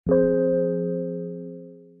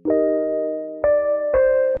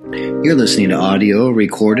You're listening to audio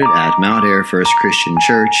recorded at Mount Air First Christian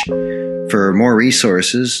Church. For more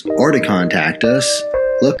resources or to contact us,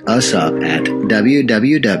 look us up at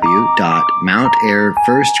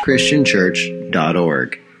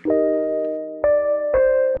www.mountairfirstchristianchurch.org.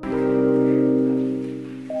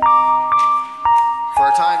 For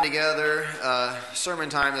our time together, sermon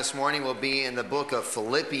time this morning will be in the book of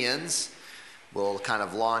Philippians. We'll kind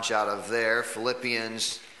of launch out of there.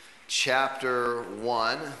 Philippians chapter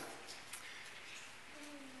 1.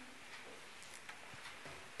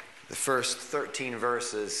 The first 13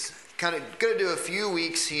 verses. Kind of going to do a few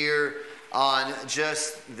weeks here on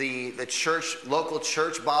just the church, local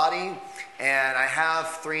church body. And I have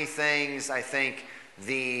three things, I think: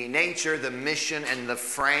 the nature, the mission, and the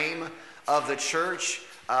frame of the church.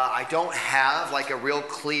 I don't have like a real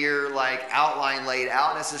clear outline laid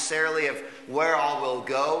out necessarily of where all will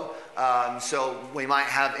go. So we might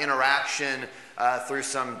have interaction through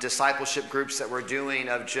some discipleship groups that we're doing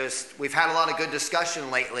we've had a lot of good discussion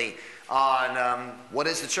lately on what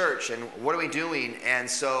is the church and what are we doing. And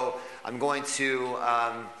so I'm going to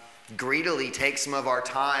greedily take some of our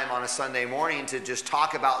time on a Sunday morning to just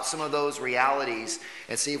talk about some of those realities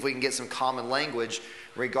and see if we can get some common language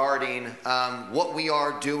regarding what we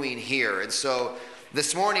are doing here. And so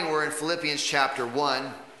this morning we're in Philippians chapter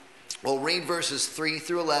 1. We'll read verses 3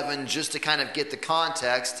 through 11 just to kind of get the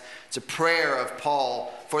context. It's a prayer of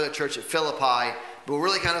Paul for the church at Philippi, but we'll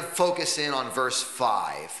really kind of focus in on verse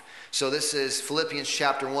 5. So this is Philippians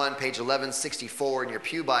chapter 1, page 1164 in your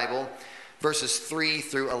Pew Bible, verses 3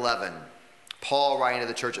 through 11. Paul writing to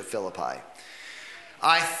the church at Philippi.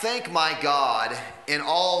 I thank my God in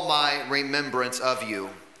all my remembrance of you,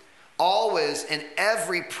 always in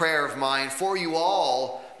every prayer of mine for you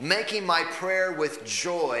all, making my prayer with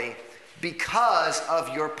joy because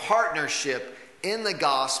of your partnership in the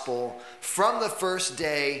gospel from the first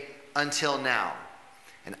day until now.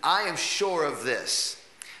 And I am sure of this,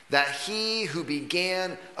 that he who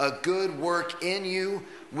began a good work in you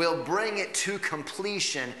will bring it to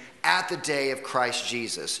completion at the day of Christ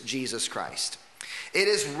Jesus Christ. It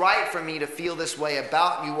is right for me to feel this way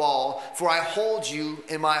about you all, for I hold you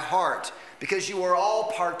in my heart, because you are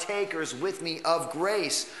all partakers with me of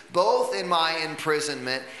grace, both in my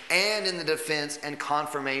imprisonment and in the defense and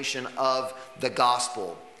confirmation of the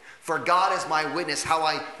gospel. For God is my witness how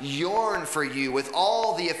I yearn for you with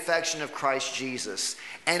all the affection of Christ Jesus.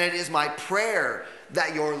 And it is my prayer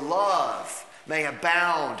that your love may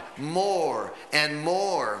abound more and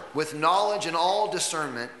more with knowledge and all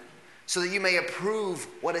discernment, so that you may approve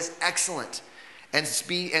what is excellent, and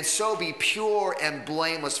so be pure and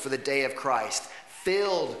blameless for the day of Christ,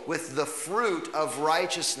 filled with the fruit of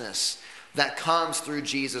righteousness that comes through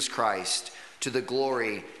Jesus Christ, to the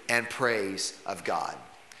glory and praise of God.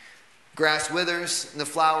 Grass withers and the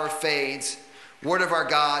flower fades. Word of our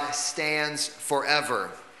God stands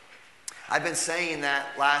forever. I've been saying that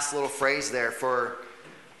last little phrase there for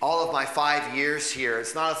all of my 5 years here.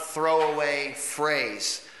 It's not a throwaway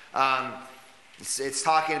phrase. It's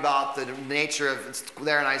talking about the nature of, it's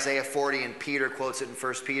there in Isaiah 40, and Peter quotes it in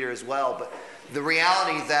 1 Peter as well. But the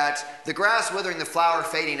reality that the grass withering, the flower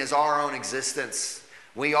fading is our own existence.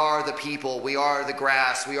 We are the people, we are the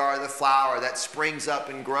grass, we are the flower that springs up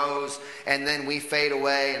and grows, and then we fade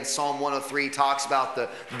away. And Psalm 103 talks about the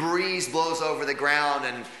breeze blows over the ground,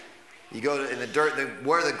 and you go in the dirt,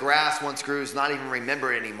 where the grass once grew is not even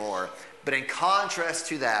remembered anymore. But in contrast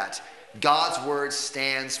to that, God's word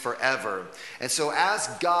stands forever. And so as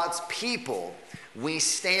God's people, we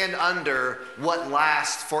stand under what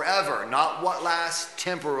lasts forever, not what lasts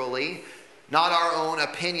temporarily, not our own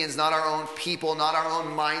opinions, not our own people, not our own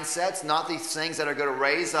mindsets, not these things that are going to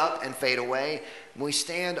raise up and fade away. We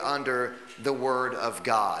stand under the word of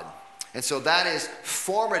God. And so that is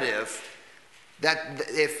formative. That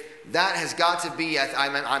if that has got to be,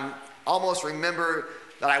 I'm almost remember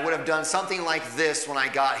that I would have done something like this when I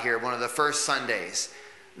got here, one of the first Sundays,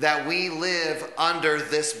 that we live under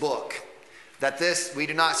this book. That we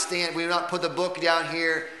do not put the book down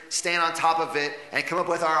here, stand on top of it, and come up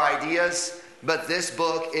with our ideas, but this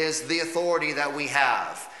book is the authority that we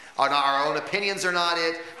have. Our own opinions are not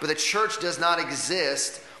it, but the church does not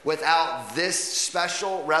exist without this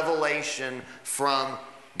special revelation from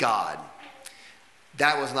God.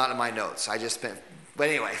 That was not in my notes. But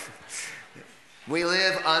anyway. We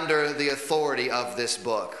live under the authority of this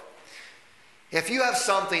book. If you have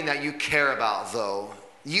something that you care about, though,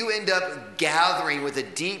 you end up gathering with a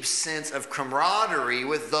deep sense of camaraderie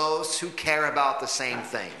with those who care about the same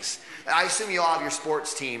things. I assume you all have your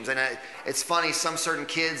sports teams, and it's funny, some certain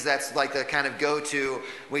kids, that's like the kind of go-to.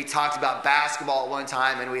 We talked about basketball at one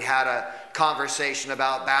time, and we had a conversation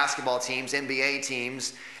about basketball teams, NBA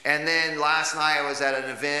teams, and then last night I was at an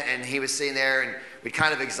event, and he was sitting there, and we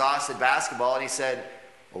kind of exhausted basketball, and he said,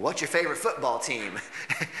 well, what's your favorite football team?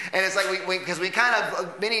 And it's like, because we kind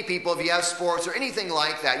of, many people, if you have sports or anything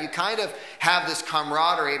like that, you kind of have this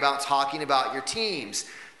camaraderie about talking about your teams.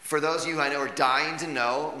 For those of you who I know are dying to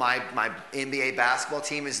know, my NBA basketball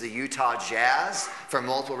team is the Utah Jazz, for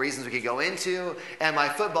multiple reasons we could go into, and my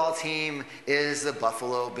football team is the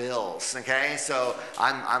Buffalo Bills, okay? So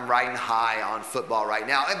I'm riding high on football right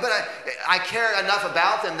now. But I care enough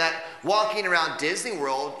about them that walking around Disney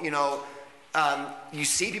World, you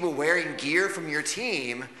see people wearing gear from your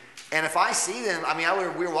team, and if I see them,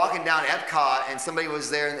 we were walking down Epcot, and somebody was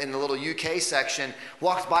there in the little UK section,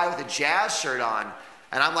 walked by with a Jazz shirt on,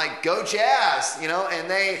 and I'm like, go Jazz, and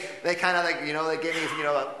they kind of like, they gave me,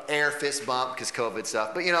 an air fist bump because COVID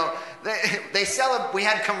stuff, but we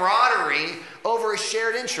had camaraderie over a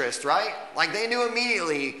shared interest, right? Like they knew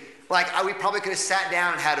immediately, we probably could have sat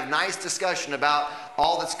down and had a nice discussion about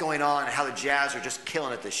all that's going on and how the Jazz are just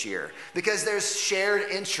killing it this year. Because there's shared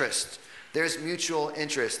interest. There's mutual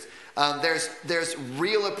interest. There's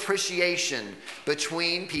real appreciation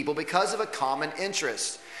between people because of a common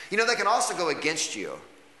interest. They can also go against you.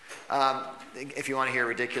 If you want to hear a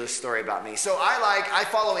ridiculous story about me. So I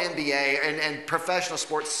follow NBA and professional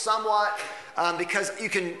sports somewhat because you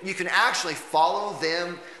can actually follow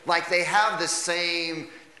them like they have the same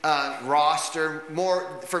roster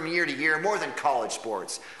more from year to year, more than college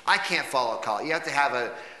sports. I can't follow college. You have to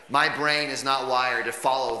have my brain is not wired to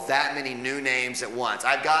follow that many new names at once.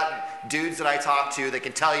 I've got dudes that I talk to that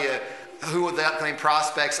can tell you who the upcoming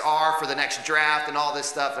prospects are for the next draft and all this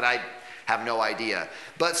stuff, and I have no idea.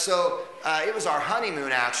 But so it was our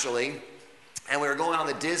honeymoon actually, and we were going on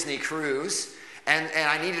the Disney cruise. And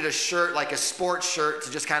I needed a shirt, like a sports shirt,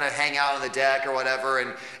 to just kind of hang out on the deck or whatever.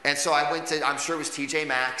 And so I went to, I'm sure it was TJ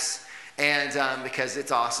Maxx, and because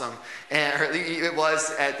it's awesome. And it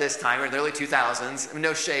was at this time, in the early 2000s.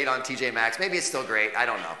 No shade on TJ Maxx. Maybe it's still great. I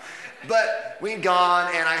don't know. But we'd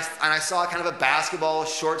gone, and I saw kind of a basketball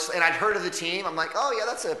shorts, and I'd heard of the team. I'm like, oh yeah,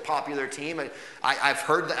 that's a popular team. And I've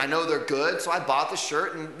heard that, I know they're good. So I bought the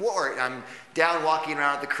shirt and wore it. I'm down walking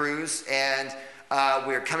around at the cruise, and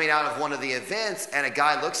we were coming out of one of the events, and a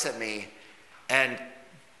guy looks at me and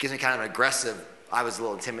gives me kind of an aggressive, I was a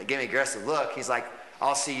little timid, gave me an aggressive look. He's like,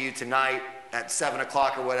 I'll see you tonight at 7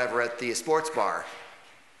 o'clock or whatever at the sports bar.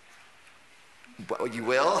 You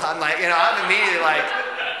will? I'm like, I'm immediately like,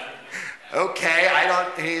 okay,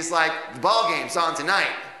 and he's like, the ball game's on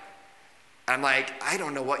tonight. I'm like, I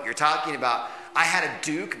don't know what you're talking about. I had a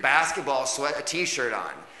Duke basketball a t-shirt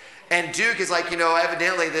on. And Duke is like,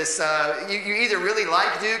 evidently this, you either really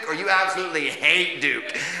like Duke or you absolutely hate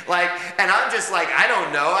Duke. And I'm just like, I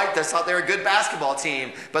don't know. I just thought they were a good basketball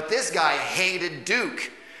team. But this guy hated Duke.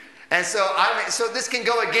 And so this can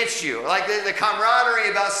go against you. Like the camaraderie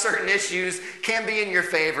about certain issues can be in your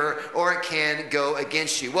favor or it can go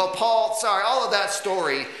against you. Well, all of that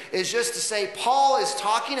story is just to say Paul is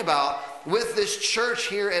talking about with this church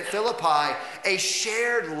here at Philippi, a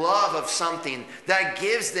shared love of something that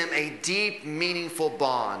gives them a deep, meaningful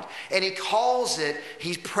bond. And he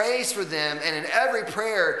prays for them, and in every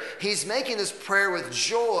prayer, he's making this prayer with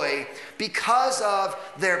joy because of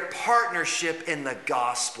their partnership in the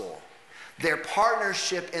gospel. Their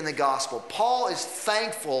partnership in the gospel. Paul is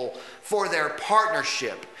thankful for their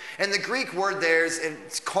partnership. And the Greek word there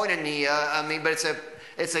it's koinonia, but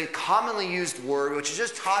it's a commonly used word, which is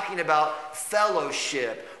just talking about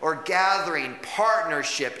fellowship or gathering,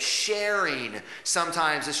 partnership, sharing.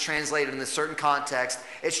 Sometimes it's translated in a certain context.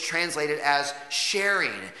 It's translated as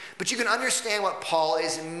sharing. But you can understand what Paul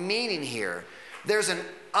is meaning here. There's an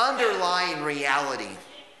underlying reality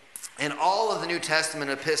in all of the New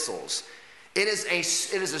Testament epistles. It is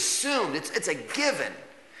assumed, it's a given,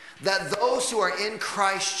 that those who are in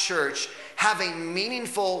Christ's church have a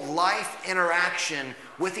meaningful life interaction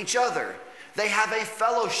with each other. They have a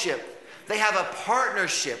fellowship. They have a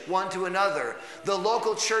partnership one to another. The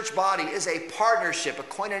local church body is a partnership, a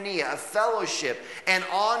koinonia, a fellowship, an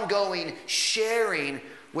ongoing sharing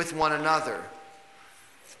with one another.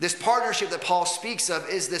 This partnership that Paul speaks of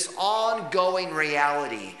is this ongoing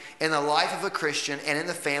reality in the life of a Christian and in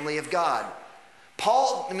the family of God.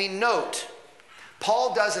 Note,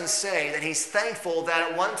 Paul doesn't say that he's thankful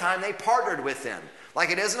that at one time they partnered with him. Like,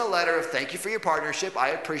 it isn't a letter of thank you for your partnership. I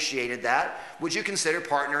appreciated that. Would you consider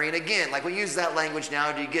partnering again? Like, we use that language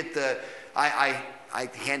now. Do you get the, I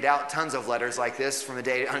hand out tons of letters like this on a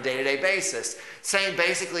day-to-day basis, saying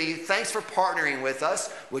basically, thanks for partnering with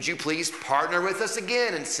us. Would you please partner with us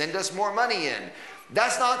again and send us more money in?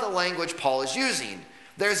 That's not the language Paul is using.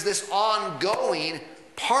 There's this ongoing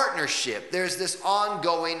partnership. There's this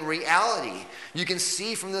ongoing reality. You can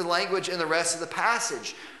see from the language in the rest of the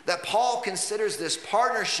passage that Paul considers this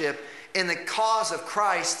partnership in the cause of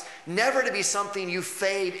Christ never to be something you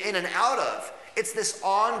fade in and out of. It's this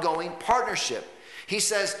ongoing partnership. He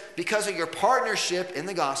says, because of your partnership in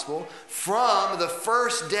the gospel from the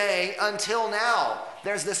first day until now,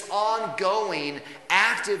 there's this ongoing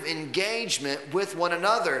active engagement with one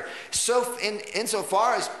another. So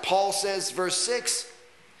insofar as Paul says, verse 6,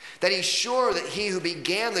 that he's sure that he who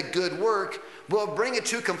began the good work will bring it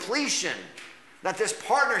to completion. That this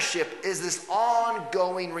partnership is this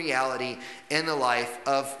ongoing reality in the life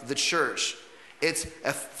of the church. It's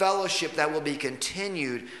a fellowship that will be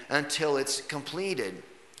continued until it's completed.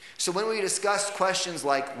 So when we discuss questions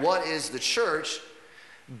like, what is the church?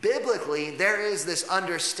 Biblically, there is this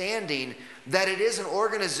understanding that it is an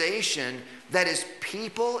organization that is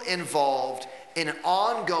people involved in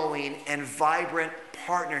ongoing and vibrant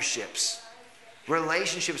partnerships,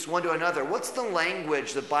 relationships one to another. What's the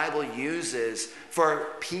language the Bible uses for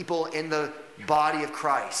people in the body of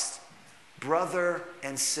Christ? Brother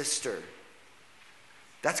and sister.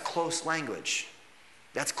 That's close language.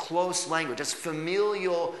 That's close language. That's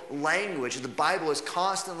familial language the Bible is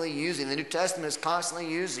constantly using, the New Testament is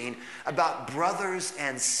constantly using about brothers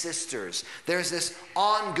and sisters. There's this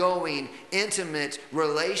ongoing, intimate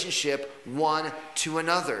relationship one to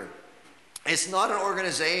another. It's not an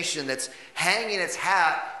organization that's hanging its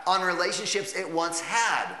hat on relationships it once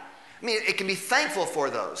had. I mean, it can be thankful for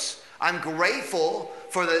those. I'm grateful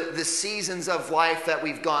for the seasons of life that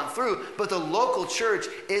we've gone through, but the local church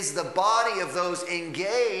is the body of those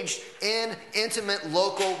engaged in intimate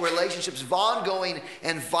local relationships, ongoing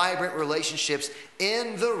and vibrant relationships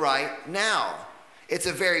in the right now. It's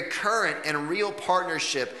a very current and real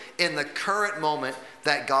partnership in the current moment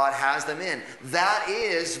that God has them in. That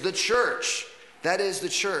is the church. That is the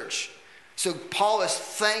church. So Paul is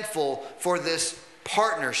thankful for this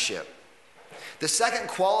partnership. The second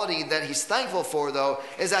quality that he's thankful for, though,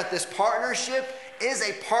 is that this partnership is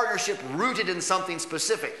a partnership rooted in something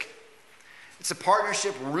specific. It's a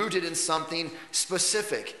partnership rooted in something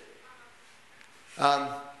specific. There's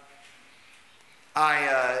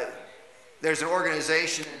an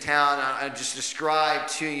organization in town I just described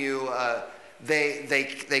to you.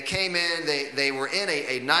 They came in. They were in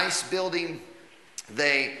a nice building.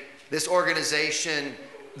 This organization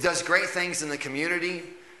does great things in the community.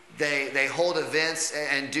 They hold events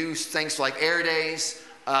and do things like Air Days.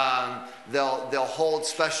 They'll hold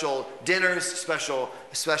special dinners, special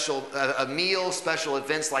meals, special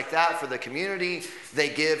events like that for the community. They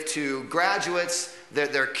give to graduates.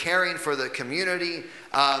 They're caring for the community.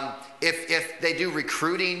 If they do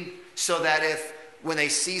recruiting, so that when they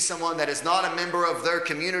see someone that is not a member of their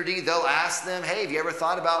community, they'll ask them, hey, have you ever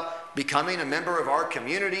thought about becoming a member of our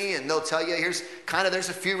community? And they'll tell you, there's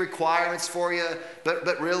a few requirements for you,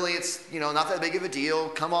 but really it's, not that big of a deal.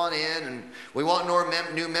 Come on in, and we want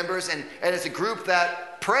new members. And it's a group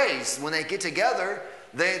that prays when they get together.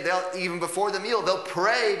 They'll, even before the meal, they'll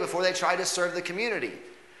pray before they try to serve the community.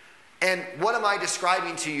 And what am I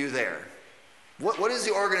describing to you there? What is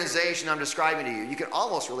the organization I'm describing to you? You can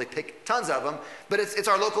almost really pick tons of them, but it's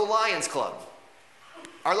our local Lions Club.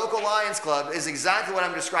 Our local Lions Club is exactly what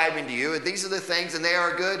I'm describing to you. These are the things, and they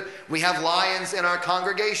are good. We have lions in our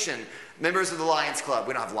congregation. Members of the Lions Club.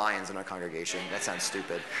 We don't have lions in our congregation. That sounds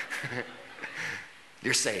stupid.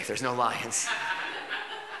 You're safe. There's no lions.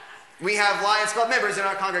 We have Lions Club members in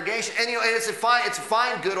our congregation. And, it's a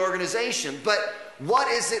fine, good organization. But what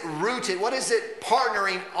is it rooted? What is it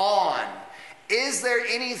partnering on? Is there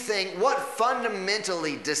anything, what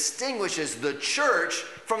fundamentally distinguishes the church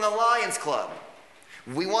from the Lions Club?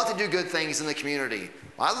 We want to do good things in the community.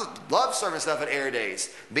 I love serving stuff at Air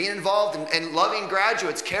Days, being involved and loving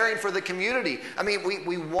graduates, caring for the community. I mean,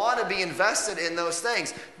 we want to be invested in those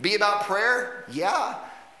things. Be about prayer? Yeah.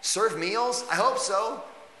 Serve meals? I hope so.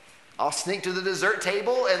 I'll sneak to the dessert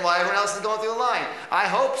table and while everyone else is going through the line. I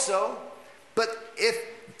hope so. But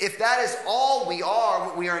if that is all we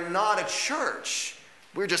are not a church.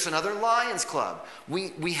 We're just another Lions Club.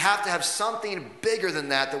 We have to have something bigger than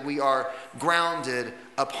that we are grounded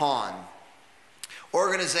upon.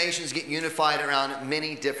 Organizations get unified around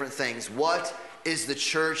many different things. What is the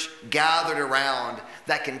church gathered around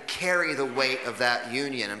that can carry the weight of that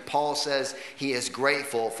union. And Paul says he is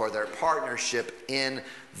grateful for their partnership in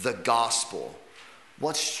the gospel.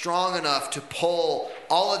 What's strong enough to pull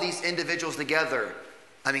all of these individuals together?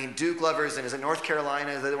 I mean, Duke lovers, and is it North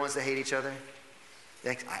Carolina? Are they the ones that hate each other?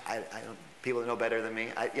 I don't. People that know better than me.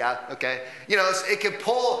 Yeah, okay. You know, it can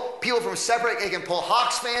pull people from separate, it can pull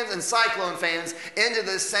Hawks fans and Cyclone fans into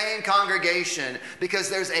the same congregation because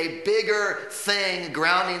there's a bigger thing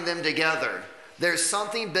grounding them together. There's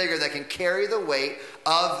something bigger that can carry the weight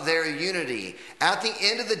of their unity. At the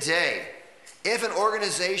end of the day, if an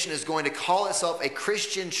organization is going to call itself a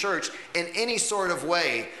Christian church in any sort of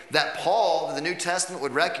way that Paul, the New Testament,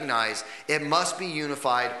 would recognize, it must be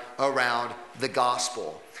unified around the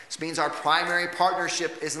gospel. This means our primary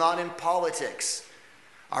partnership is not in politics.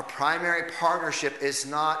 Our primary partnership is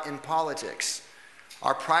not in politics.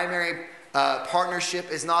 Our primary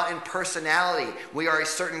partnership is not in personality. We are a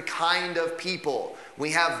certain kind of people.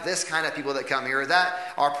 We have this kind of people that come here or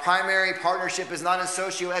that. Our primary partnership is not in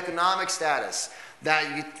socioeconomic status.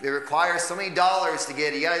 It requires so many dollars to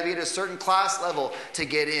get in. You got to be at a certain class level to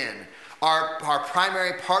get in. Our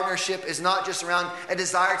primary partnership is not just around a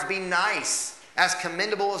desire to be nice, as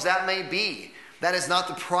commendable as that may be. That is not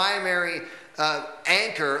the primary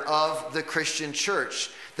anchor of the Christian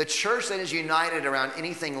church. The church that is united around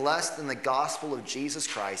anything less than the gospel of Jesus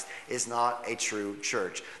Christ is not a true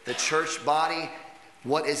church. The church body,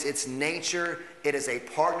 what is its nature? It is a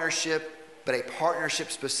partnership, but a partnership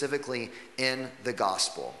specifically in the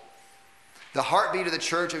gospel. The heartbeat of the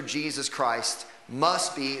church of Jesus Christ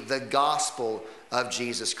must be the gospel of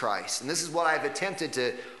Jesus Christ. And this is what I've attempted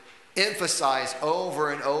to emphasize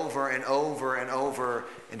over and over and over and over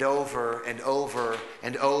and over and over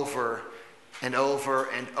and over and over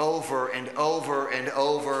and over and over and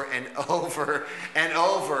over and over and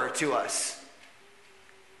over to us.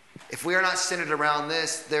 If we are not centered around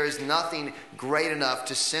this, there is nothing great enough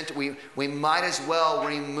to center. We might as well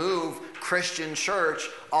remove Christian church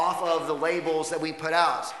off of the labels that we put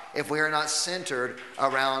out if we are not centered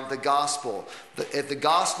around the gospel. If the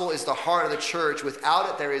gospel is the heart of the church, without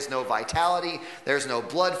it there is no vitality, there is no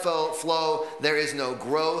blood flow, there is no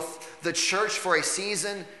growth. The church for a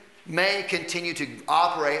season may continue to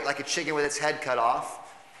operate like a chicken with its head cut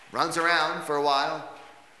off, runs around for a while,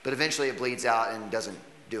 but eventually it bleeds out and doesn't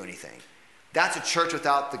do anything. That's a church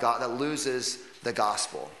without the God that loses the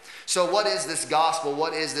gospel. So what is this gospel?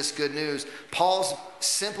 What is this good news? Paul's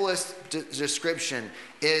simplest description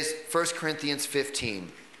is 1 Corinthians 15.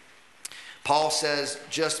 Paul says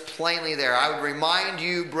just plainly there, I would remind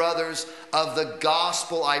you, brothers, of the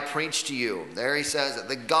gospel I preached to you. There he says it,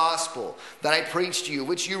 the gospel that I preached to you,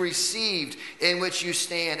 which you received, in which you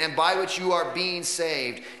stand, and by which you are being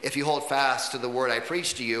saved, if you hold fast to the word I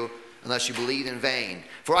preached to you, unless you believe in vain.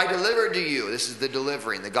 For I delivered to you, this is the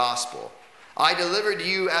delivering, the gospel. I delivered to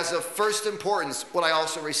you as of first importance what I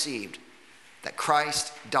also received, that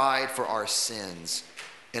Christ died for our sins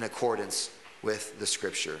in accordance with the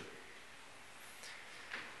scripture.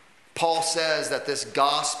 Paul says that this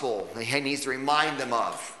gospel, he needs to remind them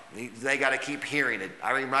of. They got to keep hearing it.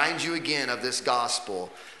 I remind you again of this gospel.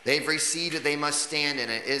 They've received it, they must stand in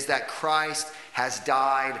it, is that Christ has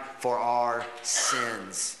died for our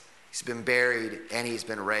sins. He's been buried and he's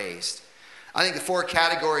been raised. I think the four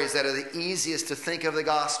categories that are the easiest to think of the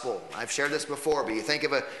gospel. I've shared this before, but you think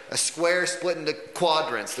of a square split into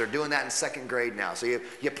quadrants. They're doing that in second grade now. So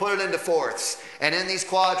you put it into fourths. And in these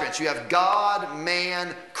quadrants, you have God,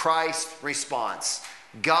 man, Christ, response.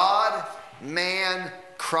 God, man,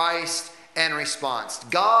 Christ, and response.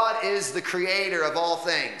 God is the creator of all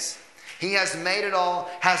things. He has made it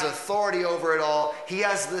all, has authority over it all. He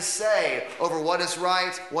has the say over what is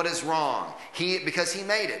right, what is wrong. Because he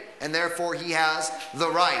made it, and therefore he has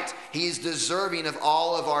the right. He is deserving of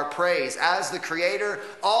all of our praise. As the creator,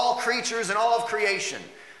 all creatures and all of creation.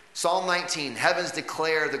 Psalm 19, heavens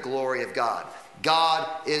declare the glory of God. God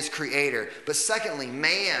is creator. But secondly,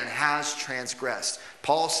 man has transgressed.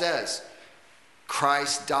 Paul says,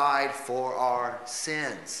 Christ died for our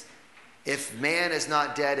sins. If man is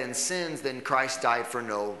not dead in sins, then Christ died for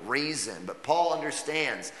no reason. But Paul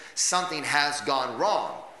understands something has gone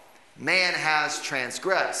wrong. Man has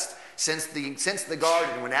transgressed. Since the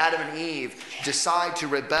garden, when Adam and Eve decide to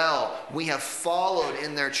rebel, we have followed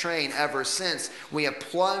in their train ever since. We have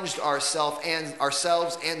plunged ourselves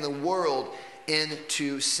and the world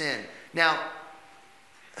into sin. Now,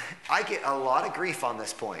 I get a lot of grief on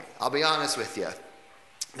this point. I'll be honest with you.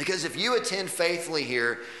 Because if you attend faithfully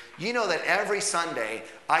here, you know that every Sunday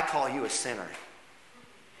I call you a sinner.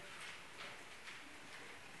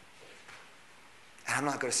 And I'm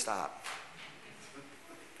not going to stop.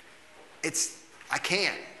 I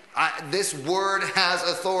can't. This word has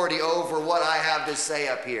authority over what I have to say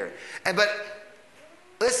up here. But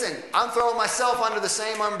listen, I'm throwing myself under the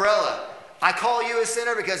same umbrella. I call you a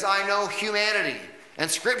sinner because I know humanity. And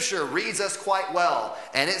Scripture reads us quite well.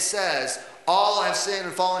 And it says, all have sinned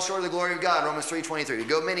and fallen short of the glory of God, Romans 3:23. We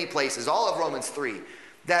go many places, all of Romans 3.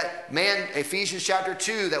 That man, Ephesians chapter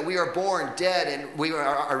 2, that we are born dead and we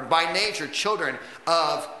are by nature children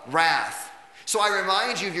of wrath. So I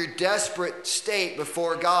remind you of your desperate state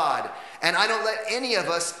before God. And I don't let any of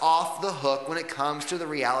us off the hook when it comes to the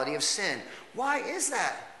reality of sin. Why is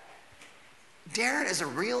that? Darren is a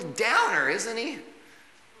real downer, isn't he?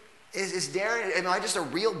 Is Darren, am I just a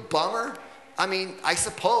real bummer? I mean, I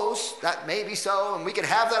suppose that may be so, and we could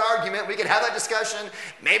have that argument, we could have that discussion.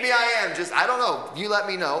 Maybe I am, I don't know. You let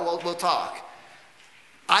me know, we'll talk.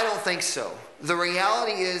 I don't think so. The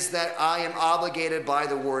reality is that I am obligated by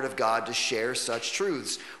the Word of God to share such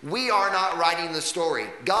truths. We are not writing the story.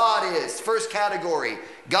 God is. First category,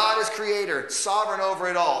 God is creator, sovereign over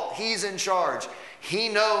it all. He's in charge. He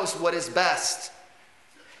knows what is best.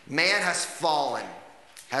 Man has fallen,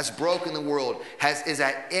 has broken the world, is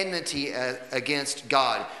at enmity against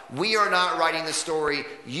God. We are not writing the story.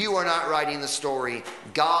 You are not writing the story.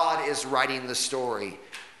 God is writing the story.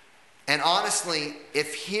 And honestly,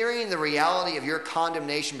 if hearing the reality of your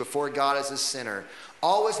condemnation before God as a sinner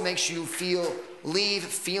always makes you leave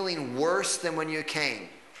feeling worse than when you came,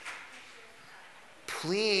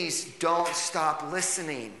 please don't stop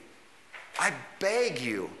listening. I beg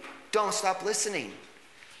you, don't stop listening.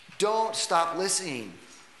 Don't stop listening.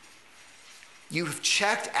 You've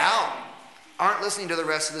checked out, aren't listening to the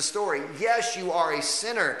rest of the story. Yes, you are a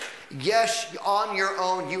sinner. Yes, on your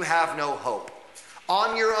own, you have no hope.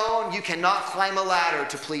 On your own, you cannot climb a ladder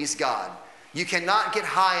to please God. You cannot get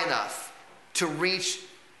high enough to reach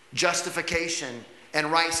justification and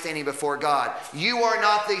right standing before God. You are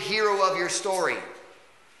not the hero of your story.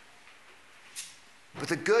 But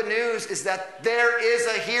the good news is that there is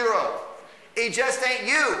a hero. He just ain't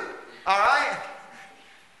you, all right?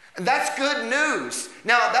 And that's good news.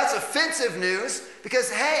 Now, that's offensive news because,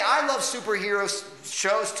 hey, I love superhero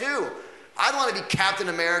shows too. I want to be Captain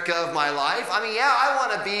America of my life. I mean, yeah, I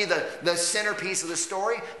want to be the centerpiece of the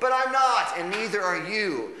story, but I'm not, and neither are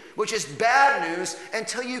you, which is bad news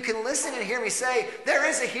until you can listen and hear me say, there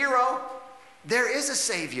is a hero, there is a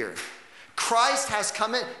Savior. Christ has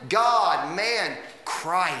come in. God, man,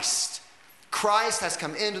 Christ. Christ has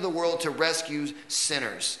come into the world to rescue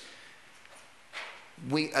sinners.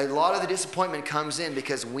 A lot of the disappointment comes in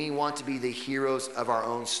because we want to be the heroes of our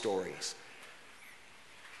own stories.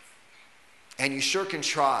 And you sure can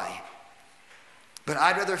try. But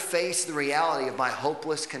I'd rather face the reality of my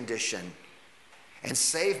hopeless condition and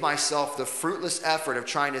save myself the fruitless effort of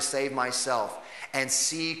trying to save myself and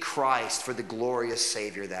see Christ for the glorious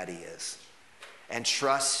Savior that He is. And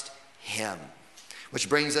trust Him. Which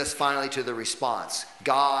brings us finally to the response.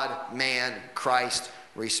 God, man, Christ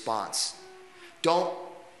response. Don't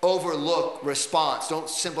overlook response. Don't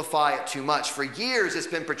simplify it too much. For years it's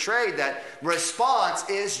been portrayed that response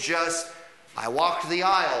is just, I walked the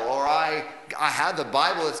aisle, or I had the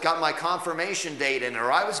Bible that's got my confirmation date in it,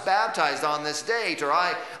 or I was baptized on this date, or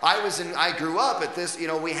I grew up at this.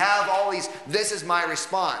 We have all these, this is my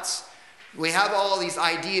response. We have all these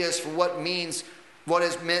ideas for what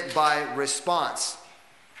is meant by response.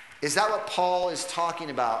 Is that what Paul is talking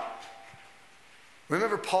about?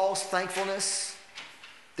 Remember Paul's thankfulness?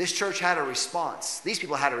 This church had a response. These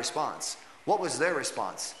people had a response. What was their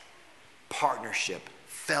response? Partnership,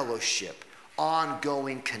 fellowship,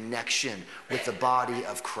 ongoing connection with the body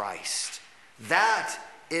of Christ. That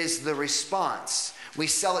is the response. We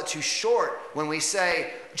sell it too short when we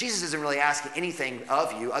say, Jesus isn't really asking anything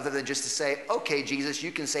of you other than just to say, okay, Jesus,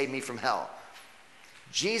 you can save me from hell.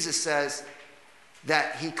 Jesus says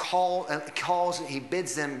that he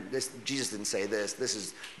bids them, Jesus didn't say this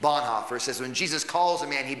is Bonhoeffer. It says when Jesus calls a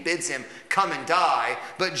man, he bids him come and die.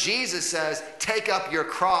 But Jesus says, take up your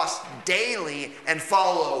cross daily and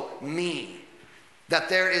follow me. That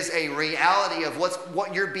there is a reality of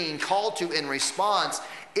what you're being called to in response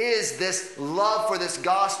is this love for this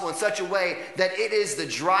gospel in such a way that it is the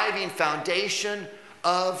driving foundation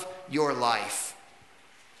of your life.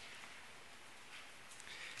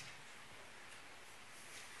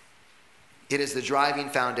 It is the driving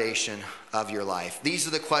foundation of your life. These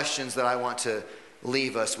are the questions that I want to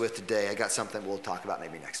leave us with today. I got something we'll talk about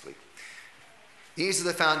maybe next week. These are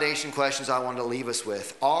the foundation questions I want to leave us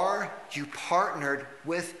with. Are you partnered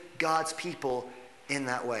with God's people in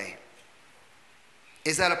that way?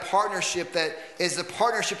 Is that a partnership that is the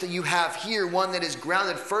partnership that you have here, one that is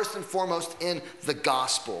grounded first and foremost in the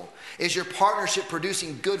gospel? Is your partnership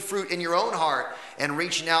producing good fruit in your own heart and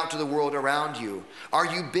reaching out to the world around you? Are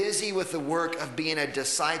you busy with the work of being a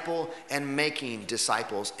disciple and making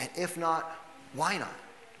disciples? And if not, why not?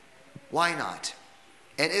 Why not?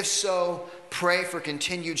 And if so, pray for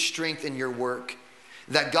continued strength in your work,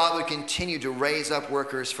 that God would continue to raise up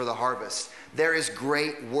workers for the harvest. There is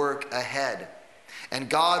great work ahead. And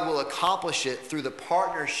God will accomplish it through the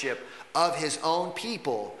partnership of his own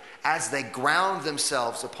people as they ground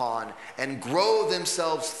themselves upon and grow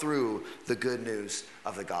themselves through the good news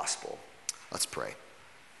of the gospel. Let's pray.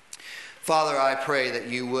 Father, I pray that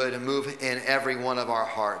you would move in every one of our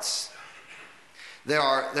hearts. There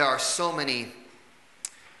are so many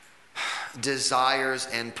desires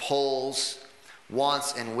and pulls,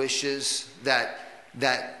 wants and wishes that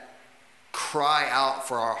cry out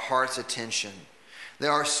for our heart's attention.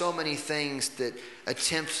 There are so many things that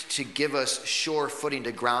attempt to give us sure footing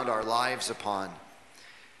to ground our lives upon.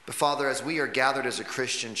 But Father, as we are gathered as a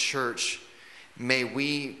Christian church, may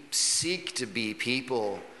we seek to be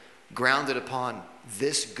people grounded upon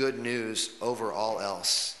this good news over all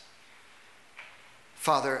else.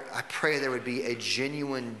 Father, I pray there would be a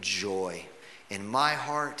genuine joy in my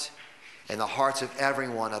heart and the hearts of every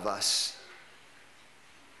one of us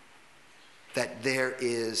that there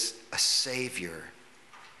is a Savior,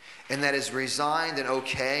 and that is resigned and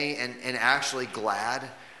okay and actually glad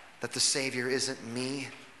that the Savior isn't me.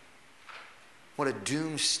 What a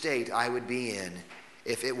doomed state I would be in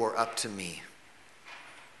if it were up to me.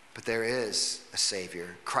 But there is a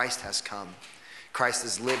Savior. Christ has come. Christ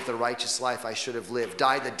has lived the righteous life I should have lived,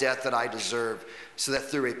 died the death that I deserve, so that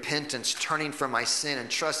through repentance, turning from my sin and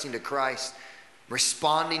trusting to Christ,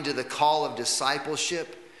 responding to the call of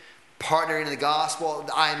discipleship, partnering in the gospel,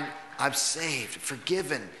 I'm saved,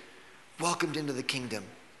 forgiven, welcomed into the kingdom,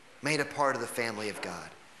 made a part of the family of God.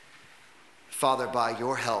 Father, by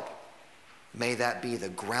your help, may that be the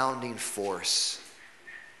grounding force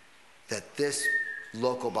that this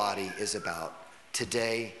local body is about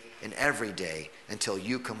today and every day until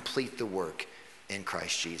you complete the work in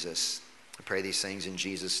Christ Jesus. I pray these things in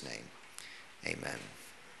Jesus' name. Amen.